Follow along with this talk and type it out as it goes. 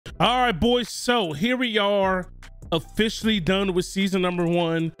All right, boys. So here we are, officially done with season number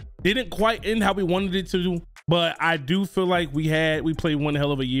 1. Didn't quite end how we wanted it to, but I do feel like we played one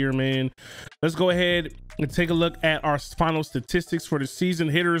hell of a year, man. Let's go ahead and take a look at our final statistics for the season.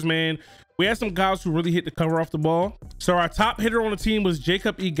 Hitters, man. We had some guys who really hit the cover off the ball. So our top hitter on the team was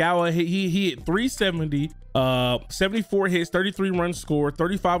Jacob Egawa. He hit 370, 74 hits, 33 runs scored,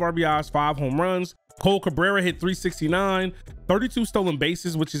 35 RBIs, 5 home runs. Cole Cabrera hit 369, 32 stolen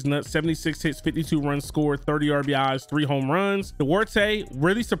bases, which is nuts, 76 hits, 52 runs scored, 30 RBIs, 3 home runs. Duarte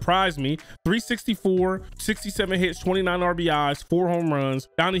really surprised me, 364, 67 hits, 29 RBIs, 4 home runs.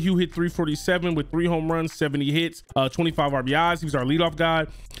 Donahue hit 347 with 3 home runs, 70 hits, 25 RBIs. He was our leadoff guy.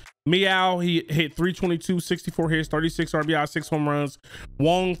 Meow, he hit 322, 64 hits, 36 RBIs, 6 home runs.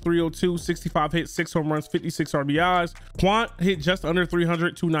 Wong, 302, 65 hits, 6 home runs, 56 RBIs. Quant hit just under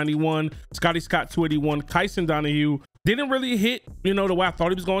 300, 291. Scotty Scott, 281. Kyson Donahue didn't really hit, you know, the way I thought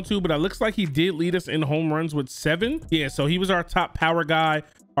he was going to, but it looks like he did lead us in home runs with 7. Yeah, so he was our top power guy.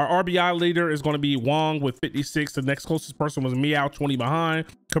 Our RBI leader is going to be Wong with 56. The next closest person was Meow, 20 behind.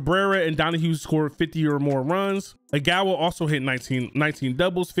 Cabrera and Donahue scored 50 or more runs. Egawa also hit 19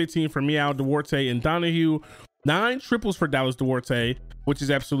 doubles, 15 for Meow, Duarte, and Donahue. 9 triples for Dallas Duarte, which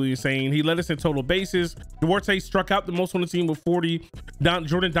is absolutely insane. He led us in total bases. Duarte struck out the most on the team with 40.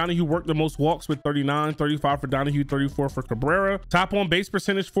 Jordan Donahue worked the most walks with 39, 35 for Donahue, 34 for Cabrera. Top on base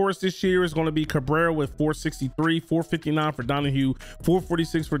percentage for us this year is going to be Cabrera with 463, 459 for Donahue,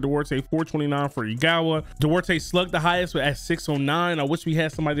 446 for Duarte, 429 for Egawa. Duarte slugged the highest at 609. I wish we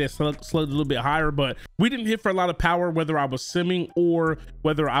had somebody that slugged a little bit higher, but we didn't hit for a lot of power, whether I was simming or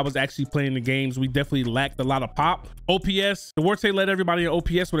whether I was actually playing the games. We definitely lacked a lot of pop. OPS, Duarte led everybody in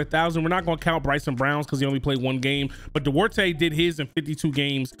OPS with 1,000. We're not going to count Bryson Brown's because he only played 1 game, but Duarte did his in 52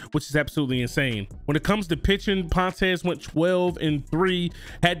 games, which is absolutely insane. When it comes to pitching, Pontes went 12-3,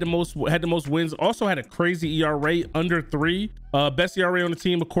 had the most wins, also had a crazy ERA under 3. Best ERA on the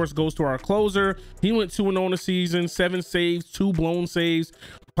team, of course, goes to our closer. He went 2-0 on the season, 7 saves, 2 blown saves.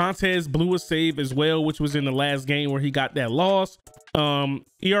 Pontes blew a save as well, which was in the last game where he got that loss.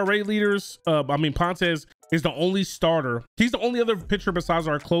 ERA leaders, I mean, Pontes is the only starter. He's the only other pitcher besides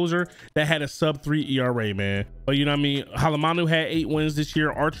our closer that had a sub-3 ERA, man. But you know what I mean? Halamanu had 8 wins this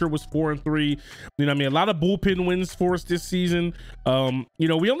year. Archer was 4-3. You know what I mean? A lot of bullpen wins for us this season. You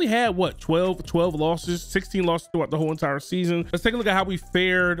know, we only had what, 12 losses, 16 losses throughout the whole entire season. Let's take a look at how we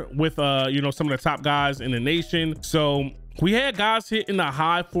fared with you know, some of the top guys in the nation. So we had guys hit in the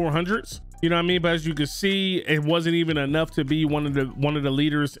high 400s. You know what I mean? But as you can see, it wasn't even enough to be one of the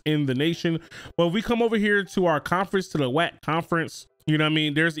leaders in the nation. But if we come over here to our conference, to the WAC conference, you know what I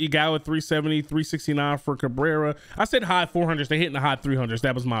mean? There's Egawa 370, 369 for Cabrera. I said high 400s. They hit in the high 300s.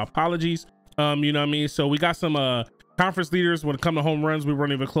 That was my apologies. You know what I mean? So we got some conference leaders. When it comes to home runs, we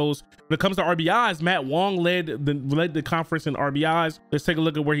weren't even close. When it comes to RBIs, Matt Wong led the conference in RBIs. Let's take a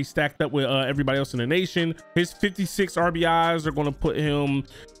look at where he stacked up with everybody else in the nation. His 56 RBIs are going to put him,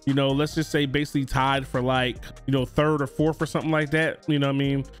 you know, let's just say basically tied for like, you know, 3rd or 4th or something like that. You know what I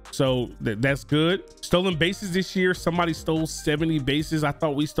mean? So that's good. Stolen bases this year, somebody stole 70 bases. I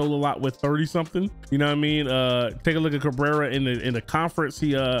thought we stole a lot with 30 something. You know what I mean? Take a look at Cabrera in the conference.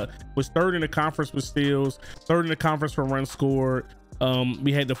 He was 3rd in the conference with steals, 3rd in the conference for runs scored.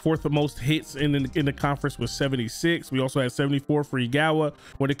 We had the 4th most hits in the conference with 76. We also had 74 for Egawa.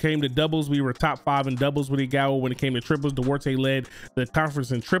 When it came to doubles, we were top 5 in doubles with Egawa. When it came to triples, Duarte led the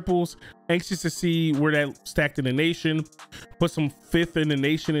conference in triples. Anxious to see where that stacked in the nation. Put some 5th in the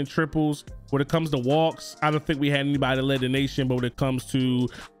nation in triples. When it comes to walks, I don't think we had anybody that led the nation, but when it comes to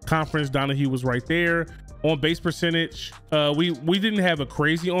conference, Donahue was right there. On base percentage, we didn't have a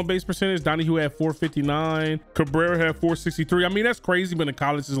crazy on base percentage. Donahue had 459, Cabrera had 463. I mean, that's crazy, but in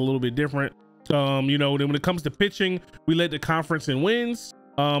college is a little bit different. You know, then when it comes to pitching, we led the conference in wins.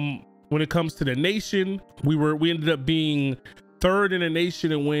 When it comes to the nation, we ended up being 3rd in the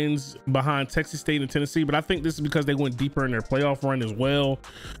nation in wins behind Texas State and Tennessee, but I think this is because they went deeper in their playoff run as well.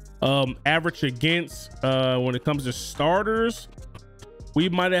 Average against, when it comes to starters, we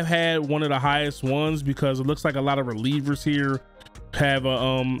might have had one of the highest ones because it looks like a lot of relievers here have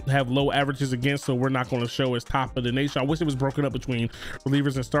low averages against, so we're not going to show as top of the nation. I wish it was broken up between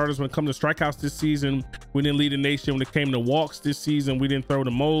relievers and starters. When it comes to strikeouts this season, we didn't lead the nation. When it came to walks this season, we didn't throw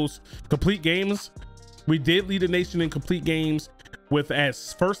the most. Complete games, we did lead the nation in complete games with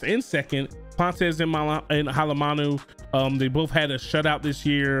as 1st and 2nd, Pontes and Halamanu. They both had a shutout this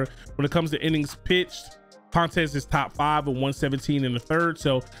year. When it comes to innings pitched, Pontes is top 5 with 117 in the 3rd.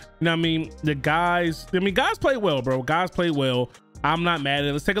 So, you know what I mean? The guys, guys play well, bro. Guys play well. I'm not mad at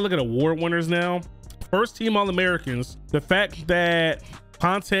it. Let's take a look at award winners now. First team All-Americans. The fact that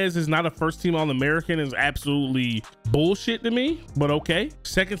Pontez is not a first team All-American is absolutely bullshit to me, but okay.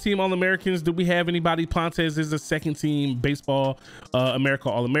 Second team All-Americans, do we have anybody? Pontez is a second team baseball America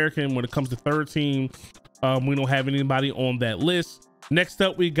All-American. When it comes to third team, we don't have anybody on that list. Next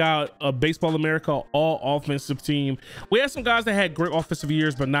up, we got a Baseball America all offensive team. We had some guys that had great offensive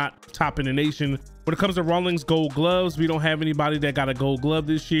years, but not top in the nation. When it comes to Rawlings Gold Gloves, we don't have anybody that got a Gold Glove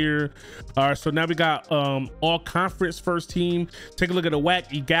this year. All right, so now we got all conference first team. Take a look at the WAC.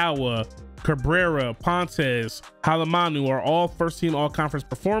 Igawa, Cabrera, Pontez, Halamanu are all first team all conference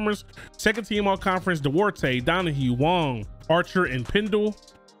performers. Second team all conference, Duarte, Donahue, Wong, Archer, and Pendle.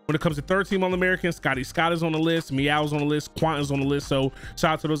 When it comes to third team All-American, Scotty Scott is on the list, Meow's on the list, Quant is on the list. So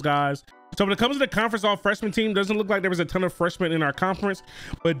shout out to those guys. So when it comes to the conference all freshman team, doesn't look like there was a ton of freshmen in our conference,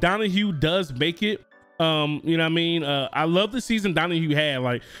 but Donahue does make it. You know what I mean? I love the season Donahue had.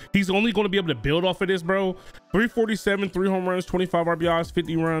 Like, he's only going to be able to build off of this, bro. 347, 3 home runs, 25 RBIs,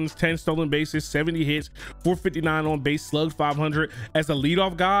 50 runs, 10 stolen bases, 70 hits, 459 on base, slugged 500. As a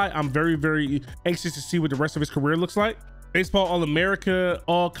leadoff guy, I'm very, very anxious to see what the rest of his career looks like. Baseball All-America,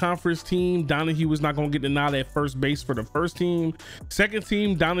 all-conference team. Donahue is not going to get the nod at first base for the first team. Second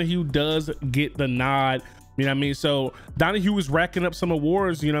team, Donahue does get the nod. You know what I mean? So Donahue is racking up some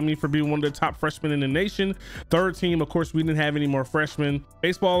awards, you know what I mean, for being one of the top freshmen in the nation. Third team, of course, we didn't have any more freshmen.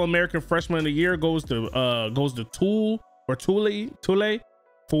 Baseball American Freshman of the Year goes to Tule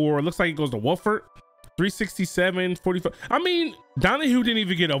for, looks like it goes to Wolford. 367, 45. I mean, Donahue didn't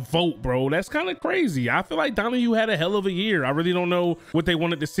even get a vote, bro. That's kind of crazy. I feel like Donahue had a hell of a year. I really don't know what they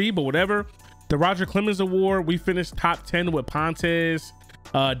wanted to see, but whatever. The Roger Clemens Award, we finished top 10 with Pontez,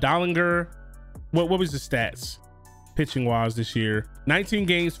 Dollinger. What was the stats pitching wise this year? 19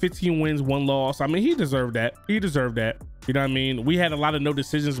 games, 15 wins, 1 loss. I mean, he deserved that. He deserved that. You know what I mean? We had a lot of no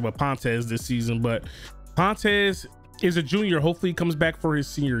decisions with Pontez this season, but Pontez is a junior. Hopefully he comes back for his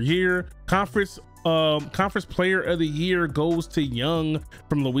senior year. Conference player of the year goes to Young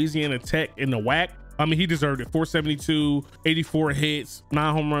from Louisiana Tech in the WAC. I mean, he deserved it. 472, 84 hits,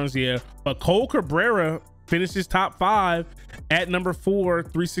 9 home runs. Yeah, but Cole Cabrera finishes top 5 at number 4,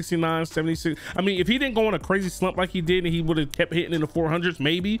 369, 76. I mean, if he didn't go on a crazy slump like he did and he would have kept hitting in the 400s,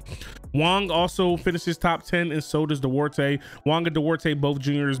 maybe. Wong also finishes top 10, and so does Duarte. Wong and Duarte, both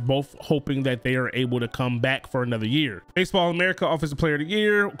juniors, both hoping that they are able to come back for another year. Baseball America Offensive Player of the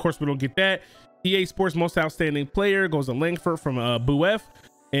Year, of course, we don't get that. EA Sports Most Outstanding Player goes to Langford from BUF,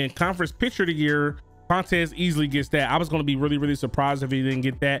 and Conference Pitcher of the Year, Pontez easily gets that. I was going to be really, really surprised if he didn't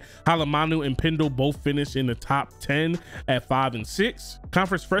get that. Halamanu and Pendle both finished in the top 10 at 5 and 6.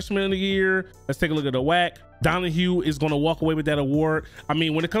 Conference Freshman of the Year, let's take a look at the WAC. Donahue is going to walk away with that award. I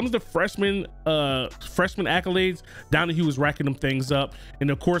mean, when it comes to freshman accolades, Donahue is racking them things up.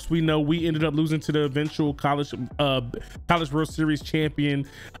 And of course, we know we ended up losing to the eventual College World Series champion.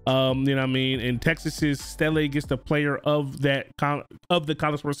 You know what I mean? And Texas's Stelle gets the player of the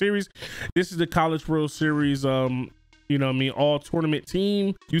College World Series. This is the College World Series you know what I mean, all tournament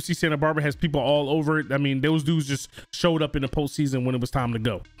team. UC Santa Barbara has people all over it. I mean, those dudes just showed up in the postseason when it was time to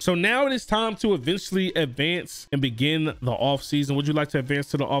go. So now it is time to eventually advance and begin the off season. Would you like to advance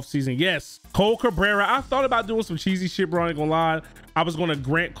to the off season? Yes. Cole Cabrera. I thought about doing some cheesy shit, bro. I ain't gonna lie. I was gonna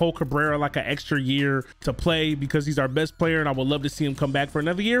grant Cole Cabrera like an extra year to play because he's our best player and I would love to see him come back for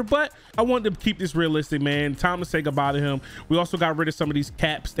another year, but I wanted to keep this realistic, man. Time to say goodbye to him. We also got rid of some of these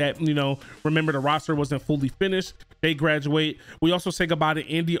caps that, you know, remember the roster wasn't fully finished. They graduate. We also say goodbye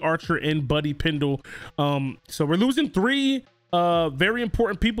to Andy Archer and Buddy Pendle. So we're losing 3 very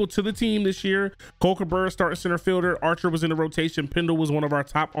important people to the team this year. Cole Cabrera starting center fielder. Archer was in the rotation. Pendle was one of our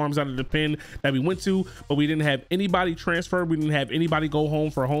top arms out of the pen that we went to, but we didn't have anybody transfer. We didn't have anybody go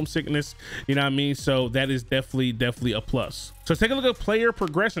home for homesickness. You know what I mean? So that is definitely a plus. So take a look at player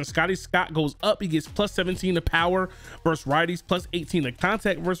progression. Scotty Scott goes up. He gets plus 17 to power versus righties, plus 18 to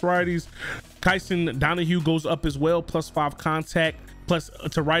contact versus righties. Kyson Donahue goes up as well, plus 5 contact plus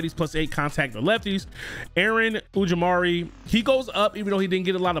to righties, plus 8 contact to lefties. Aaron Ujimari, he goes up even though he didn't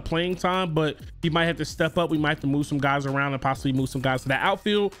get a lot of playing time, but he might have to step up. We might have to move some guys around and possibly move some guys to the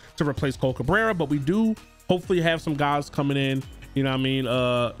outfield to replace Cole Cabrera, but we do hopefully have some guys coming in, you know what I mean,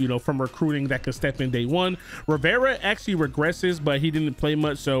 you know, from recruiting that could step in day one. Rivera actually regresses, but he didn't play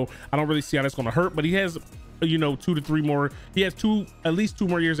much, so I don't really see how that's going to hurt, but he has, you know, 2 to 3 more. He has at least 2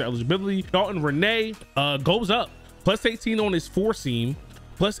 more years of eligibility. Dalton Renee goes up, plus 18 on his 4-seam,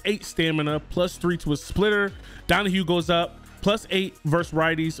 plus 8 stamina, plus 3 to his splitter. Donahue goes up, plus 8 versus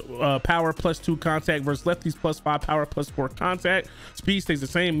righties, power, plus 2 contact versus lefties, plus 5 power, plus 4 contact. Speed stays the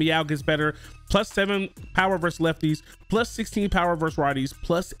same. Meow gets better, plus 7 power versus lefties, plus 16 power versus righties,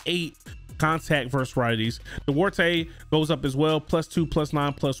 plus 8 contact versus righties. Duarte goes up as well, +2,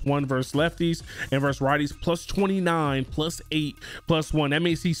 +9, +1 versus lefties, and versus righties +29, +8, +1. That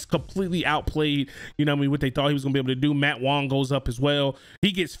means he's completely outplayed, you know what I mean, what they thought he was gonna be able to do. Matt Wong goes up as well.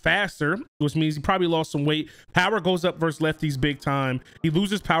 He gets faster, which means he probably lost some weight. Power goes up versus lefties big time. He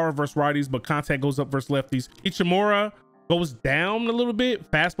loses power versus righties, but contact goes up versus lefties. Ichimura goes down a little bit.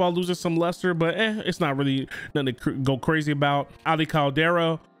 Fastball loses some luster, but it's not really nothing to go crazy about. Ali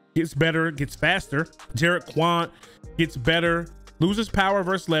Caldera gets better, gets faster. Jarrett Quant gets better, loses power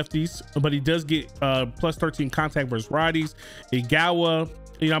versus lefties, but he does get +13 contact versus righties. Igawa,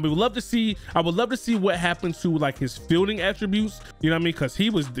 you know, I would love to see what happens to like his fielding attributes, you know what I mean, because he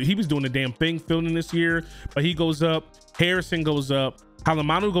was doing the damn thing fielding this year, but he goes up. Harrison goes up.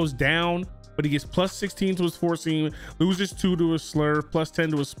 Halamanu goes down, but he gets +16 to his four seam, loses 2 to his slur, +10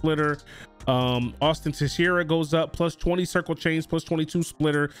 to his splitter. Austin Teixeira goes up, +20 circle change, +22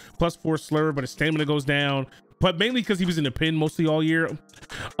 splitter, +4 slur, but his stamina goes down, but mainly because he was in the pin mostly all year.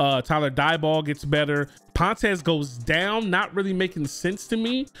 Tyler Dieball gets better. Pontes goes down, not really making sense to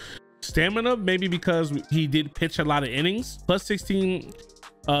me. Stamina, maybe because he did pitch a lot of innings. +16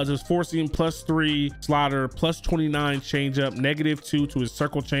 to his four seam, +3 slider, +29 changeup, -2 to his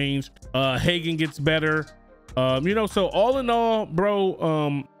circle change. Hagen gets better. You know, so all in all,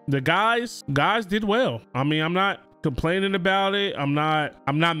 bro, the guys did well. I mean, I'm not complaining about it. I'm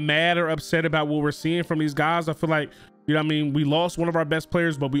not mad or upset about what we're seeing from these guys. I feel like, you know what I mean, we lost one of our best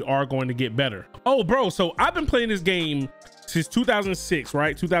players, but we are going to get better. Oh, bro, so I've been playing this game since 2006,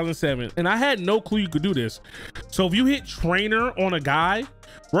 right? 2007, and I had no clue you could do this. So if you hit trainer on a guy,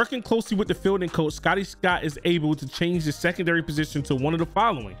 working closely with the fielding coach, Scotty Scott is able to change the secondary position to one of the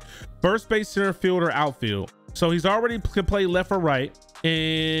following: first base, center field, or outfield. So he's already can play left or right,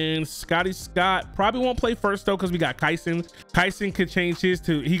 and Scotty Scott probably won't play first though, because we got Kyson. Kyson could change his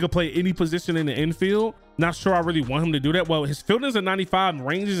to, he could play any position in the infield. Not sure I really want him to do that. Well, his fielding is a 95 and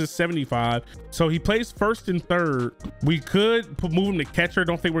ranges is 75, so he plays first and third. We could move him to catcher.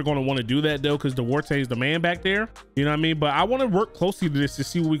 Don't think we're going to want to do that though, because Duarte is the man back there, you know what I mean? But I want to work closely to this to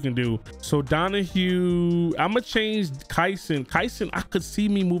see what we can do. So Donahue, I'm gonna change Kyson. I could see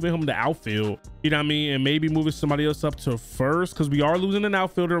me moving him to outfield, you know what I mean, and maybe moving somebody else up to first, because we are losing an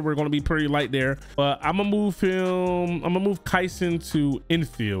outfielder. We're going to be pretty light there, but I'm gonna move Kyson to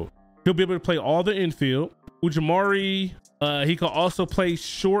infield. He'll be able to play all the infield. Ujimari, he can also play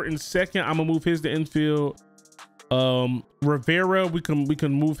short and second. I'm gonna move his to infield. Rivera, we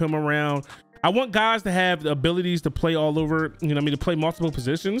can move him around. I want guys to have the abilities to play all over, you know what I mean, to play multiple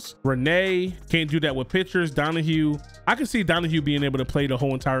positions. Renee can't do that with pitchers. Donahue, I can see Donahue being able to play the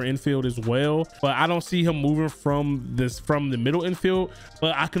whole entire infield as well, but I don't see him moving from the middle infield.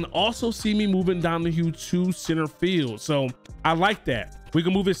 But I can also see me moving Donahue to center field. So I like that. We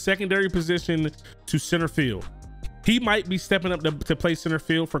can move his secondary position to center field. He might be stepping up to play center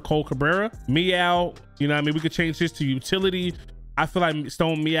field for Cole Cabrera. Meow, you know what I mean, we could change this to utility. I feel like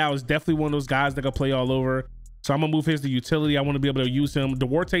Stone Meow is definitely one of those guys that can play all over. So I'm gonna move his to utility. I want to be able to use him.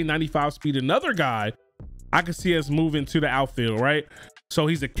 Duarte, 95 speed, another guy I can see us moving to the outfield, right? So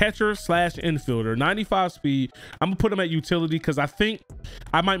he's a catcher slash infielder, 95 speed. I'm gonna put him at utility because I think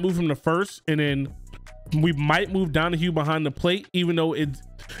I might move him to first, and then we might move Donahue behind the plate, even though it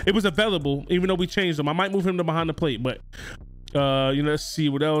was available, even though we changed him. I might move him to behind the plate, but you know, let's see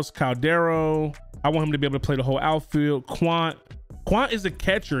what else. Caldero, I want him to be able to play the whole outfield. Quant is a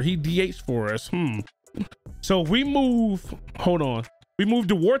catcher. He DH for us. So we move, hold on. We move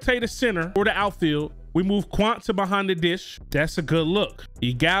Duarte to center or the outfield. We move Quant to behind the dish. That's a good look.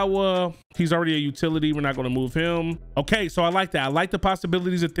 Igawa, he's already a utility. We're not going to move him. Okay, so I like that. I like the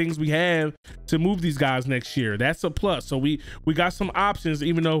possibilities of things we have to move these guys next year. That's a plus. So we got some options,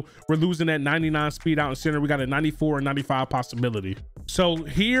 even though we're losing that 99 speed out in center. We got a 94 and 95 possibility. So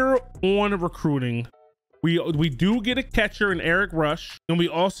here on recruiting, we do get a catcher in Eric Rush, and we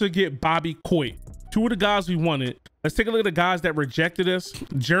also get Bobby Coit. Two of the guys we wanted. Let's take a look at the guys that rejected us.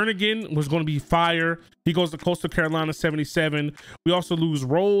 Jernigan was going to be fire. He goes to Coastal Carolina, 77. We also lose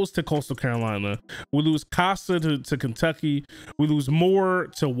Rolls to Coastal Carolina. We lose Casa to Kentucky. We lose Moore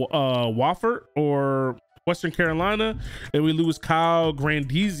to Wofford or Western Carolina, and we lose Kyle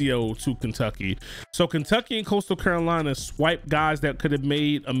Grandizio to Kentucky. So Kentucky and Coastal Carolina swiped guys that could have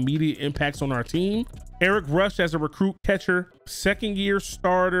made immediate impacts on our team. Eric Rush as a recruit catcher, second year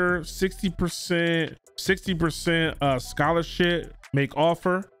starter, 60% scholarship, make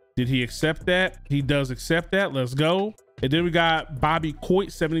offer. Did he accept that? He does accept that. Let's go. And then we got Bobby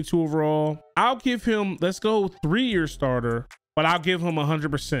Coit, 72 overall. I'll give him, let's go 3-year starter, but I'll give him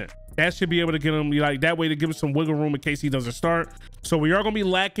 100%.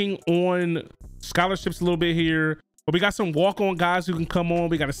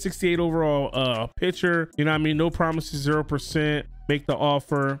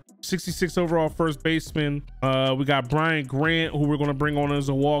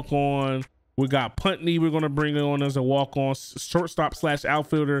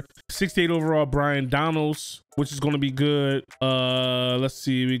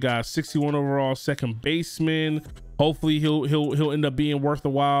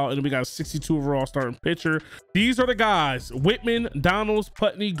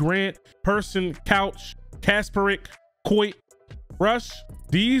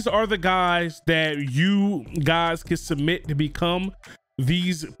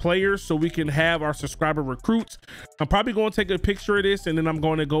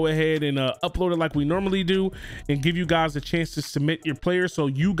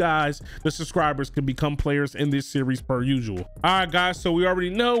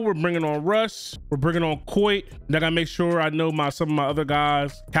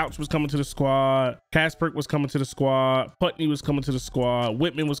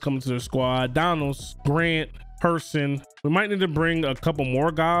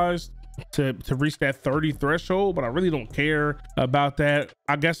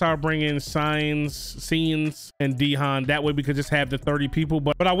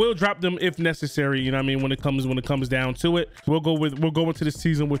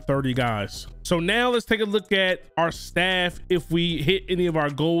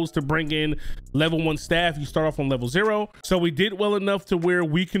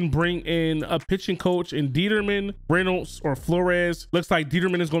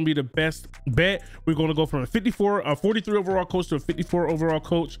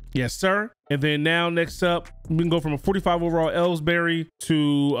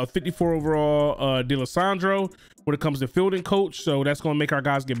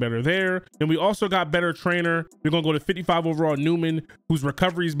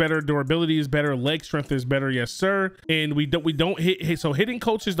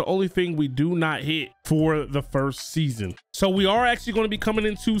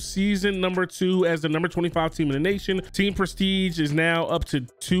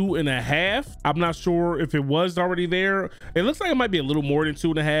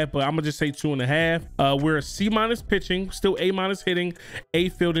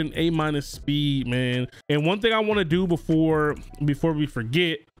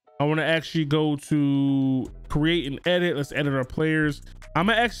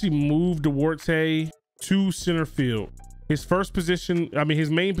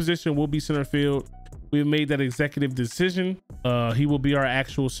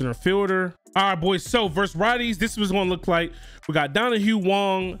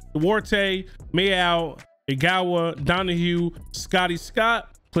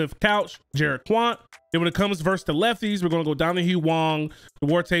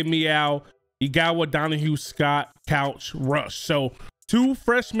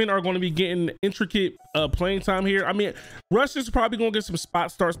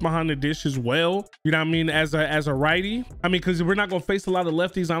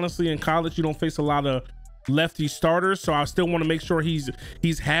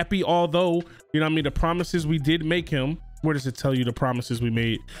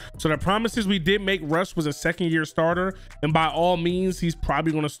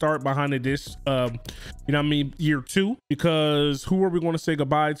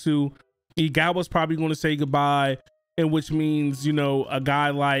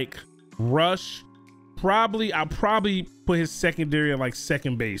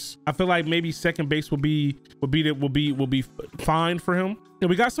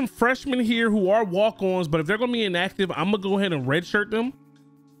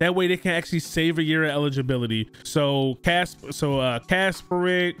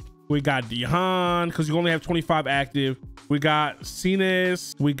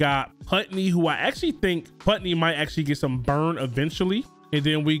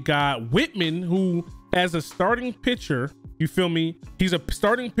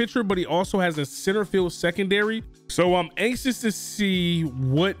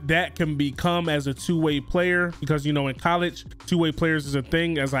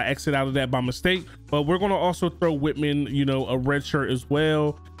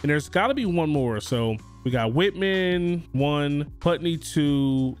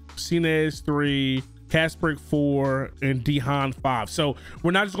 Kasprick 4, and Dehan 5. So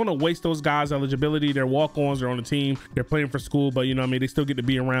we're not just going to waste those guys' eligibility. They're walk-ons, they're on the team, they're playing for school, but you know what I mean, they still get to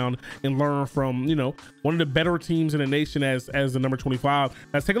be around and learn from, you know, one of the better teams in the nation as the number 25.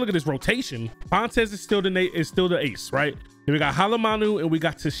 Let's take a look at this rotation. Fontes is still the ace, right? And we got Halamanu and we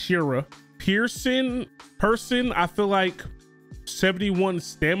got Tashira. Person, I feel like 71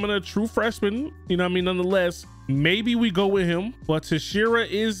 stamina, true freshman, you know what I mean? Nonetheless, maybe we go with him, but Tashira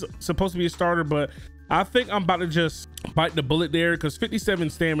is supposed to be a starter, but I think I'm about to just bite the bullet there because 57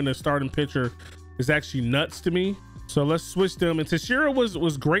 stamina starting pitcher is actually nuts to me. So let's switch them. And Tashira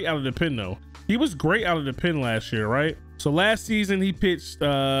was great out of the pen though. He was great out of the pen last year, right? So last season he pitched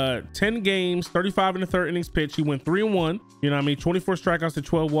 10 games, 35 in the third innings pitch. He went 3-1, you know what I mean? 24 strikeouts to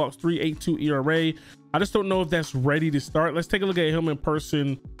 12 walks, 3.82 ERA. I just don't know if that's ready to start. Let's take a look at him in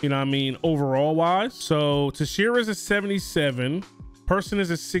person, you know what I mean, overall wise. So Tashira is a 77, Person is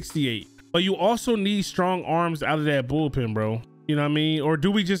a 68. But you also need strong arms out of that bullpen, bro. You know what I mean? Or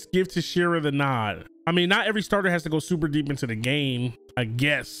do we just give Tashira the nod? I mean, not every starter has to go super deep into the game, I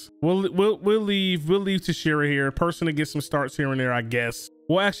guess. We'll leave Tashira here. Person to get some starts here and there, I guess.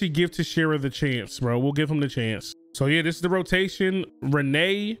 We'll actually give Tashira the chance, bro. We'll give him the chance. So yeah, this is the rotation.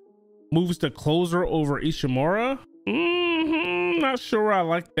 Renee moves the closer over Ishimura. Not sure I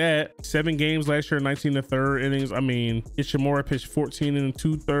like that. 7 games last year, 19 to third innings. I mean, Ishimura pitched 14 and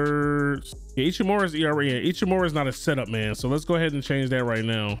 2/3. Yeah, Ichimura's ERA. Yeah, Ichimura is not a setup man. So let's go ahead and change that right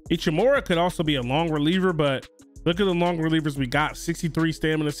now. Ichimura could also be a long reliever, but look at the long relievers we got. 63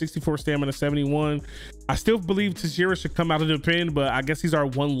 stamina, 64 stamina, 71. I still believe Tashira should come out of the pen, but I guess he's our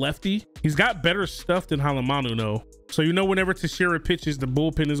one lefty. He's got better stuff than Halamanu though. So you know, whenever Tashira pitches, the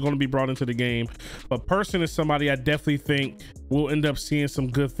bullpen is going to be brought into the game. But Person is somebody I definitely think we'll end up seeing some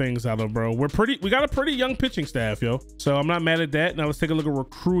good things out of, bro. We got a pretty young pitching staff, yo. So I'm not mad at that. Now let's take a look at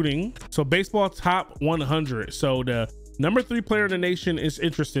recruiting. So baseball top 100. So the number 3 player in the nation is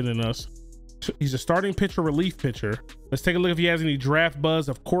interested in us. He's a starting pitcher, relief pitcher. Let's take a look if he has any draft buzz.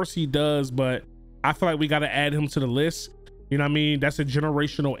 Of course he does, but I feel like we got to add him to the list. You know what I mean? That's a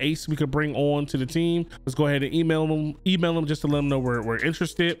generational ace we could bring on to the team. Let's go ahead and email him just to let him know we're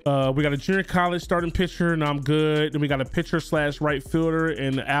interested. We got a junior college starting pitcher, and I'm good. Then we got a pitcher / right fielder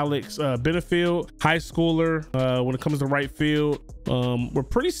and Alex Benefield, high schooler. When it comes to right field, we're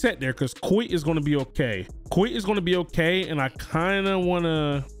pretty set there because Coit is going to be okay. Coit is going to be okay, and I kind of want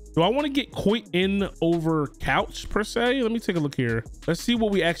to... Do I want to get Coit in over Couch per se? Let me take a look here. Let's see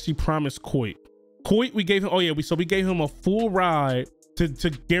what we actually promised Coit. Coit, we gave him, we gave him a full ride to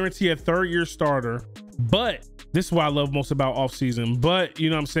guarantee a 3rd-year starter. But this is what I love most about offseason. But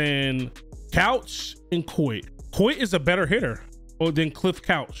you know what I'm saying? Couch and Coit. Coit is a better hitter than Cliff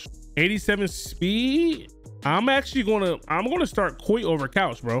Couch. 87 speed. I'm gonna start Coit over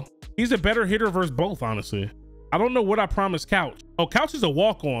Couch, bro. He's a better hitter versus both, honestly. I don't know what I promised Couch. Oh, Couch is a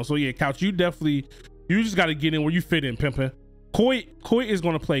walk-on. So yeah, Couch, you just got to get in where you fit in, pimpin'. Coit is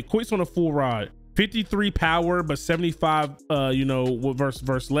going to play. Coit's on a full ride. 53 power, but 75, you know,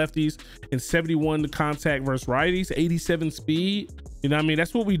 versus lefties, and 71 contact versus righties. 87 speed. You know what I mean?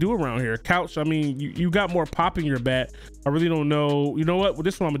 That's what we do around here. Couch, I mean, you got more pop in your bat. I really don't know. You know what? Well,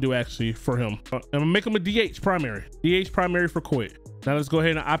 this one I'm gonna do actually for him. I'm gonna make him a DH primary. DH primary for Coit. Now let's go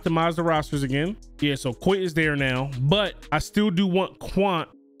ahead and optimize the rosters again. Yeah, so Coit is there now, but I still do want Quant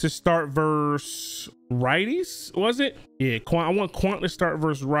to start versus righties, was it? Yeah, I want Quant to start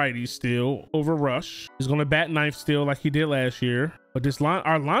versus righties still over Rush. He's gonna bat 9th still like he did last year. But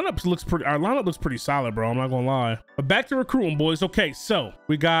our lineup looks pretty solid, bro. I'm not gonna lie. But back to recruiting, boys. Okay, so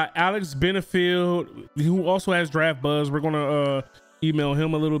we got Alex Benefield, who also has draft buzz. We're gonna email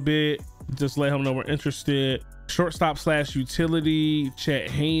him a little bit, just let him know we're interested. Shortstop / utility, Chet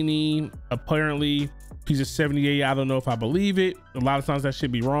Haney. Apparently he's a 78. I don't know if I believe it. A lot of times that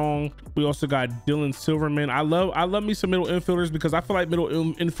should be wrong. We also got Dylan Silverman. I love me some middle infielders because I feel like middle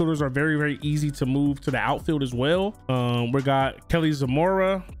infielders are very, very easy to move to the outfield as well. We got Kelly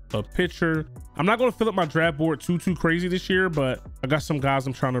Zamora, a pitcher. I'm not going to fill up my draft board too crazy this year, but I got some guys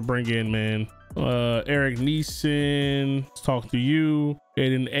I'm trying to bring in, man. Eric Neeson, let's talk to you.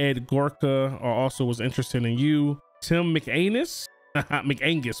 And Ed Gorka also was interested in you. Tim McAngus,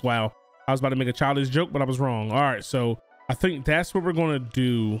 wow. I was about to make a childish joke, but I was wrong. All right, so I think that's what we're gonna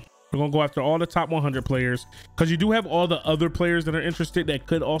do. We're gonna go after all the top 100 players because you do have all the other players that are interested that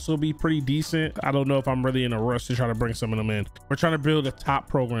could also be pretty decent. I don't know if I'm really in a rush to try to bring some of them in. We're trying to build a top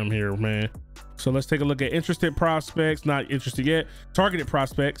program here, man. So let's take a look at interested prospects, not interested yet. Targeted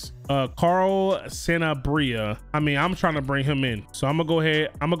prospects. Carl Sanabria. I mean, I'm trying to bring him in. So I'm gonna go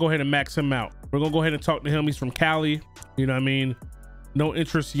ahead and max him out. We're gonna go ahead and talk to him. He's from Cali. You know what I mean? No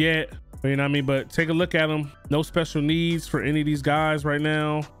interest yet. You know what I mean? But take a look at them. No special needs for any of these guys right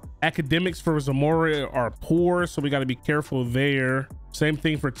now. Academics for Zamora are poor, so we got to be careful there. Same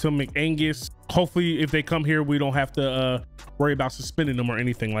thing for Tim McAngus. Hopefully, if they come here, we don't have to worry about suspending them or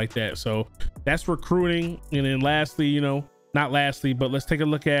anything like that. So that's recruiting. And then lastly, you know, not lastly, but let's take a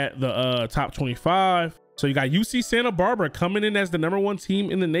look at the top 25. So you got UC Santa Barbara coming in as the #1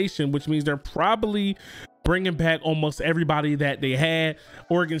 team in the nation, which means they're probably bringing back almost everybody that they had.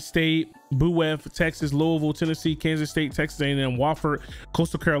 Oregon State, BUF, Texas, Louisville, Tennessee, Kansas State, Texas A&M, Wofford,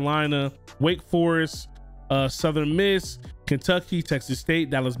 Coastal Carolina, Wake Forest, Southern Miss, Kentucky, Texas State,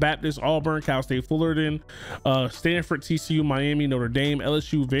 Dallas Baptist, Auburn, Cal State Fullerton, Stanford, TCU, Miami, Notre Dame,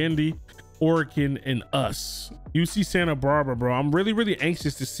 LSU, Vandy, Oregon, and us. UC Santa Barbara, bro. I'm really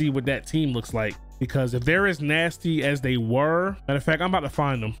anxious to see what that team looks like, because if they're as nasty as they were, matter of fact, I'm about to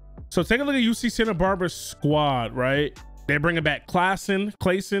find them. So take a look at UC Santa Barbara's squad, right? They're bringing back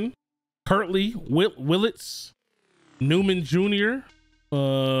Clayson, Kirtley, Willits, Newman Jr.,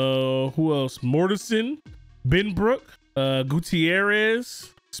 who else? Mortensen, Benbrook,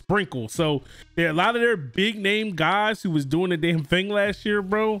 Gutierrez, Sprinkle. So there are a lot of their big name guys who was doing the damn thing last year,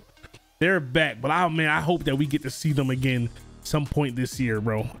 bro. They're back, but I hope that we get to see them again some point this year,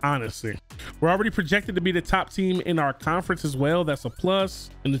 bro. Honestly, we're already projected to be the top team in our conference as well. That's a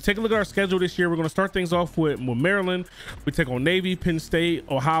plus. And to take a look at our schedule this year, we're going to start things off with Maryland. We take on Navy, Penn State,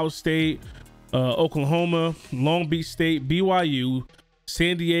 Ohio State, Oklahoma, Long Beach State, BYU,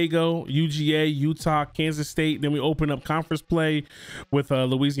 San Diego, UGA, Utah, Kansas State. Then we open up conference play with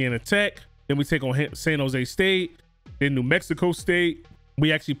Louisiana Tech. Then we take on San Jose State, then New Mexico State.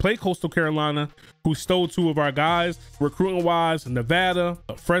 We actually play Coastal Carolina, who stole 2 of our guys recruiting wise, Nevada,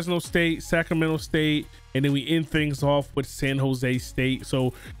 Fresno State, Sacramento State, and then we end things off with San Jose State.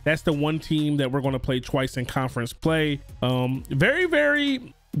 So that's the one team that we're going to play twice in conference play.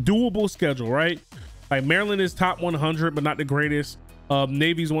 Very doable schedule, right? Like Maryland is top 100, but not the greatest.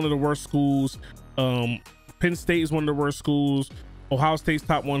 Navy's one of the worst schools. Penn State is one of the worst schools. Ohio State's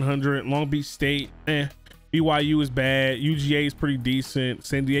top 100. Long Beach State, BYU is bad. UGA is pretty decent.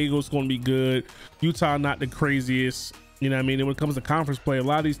 San Diego's going to be good. Utah, not the craziest. You know what I mean? And when it comes to conference play, a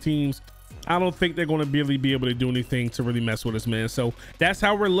lot of these teams, I don't think they're going to really be able to do anything to really mess with us, man. So that's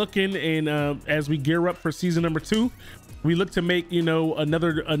how we're looking. And as we gear up for season number 2, we look to make, you know,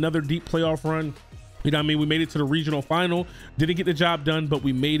 another deep playoff run. You know what I mean? We made it to the regional final. Didn't get the job done, but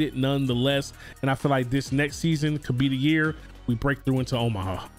we made it nonetheless. And I feel like this next season could be the year we break through into Omaha.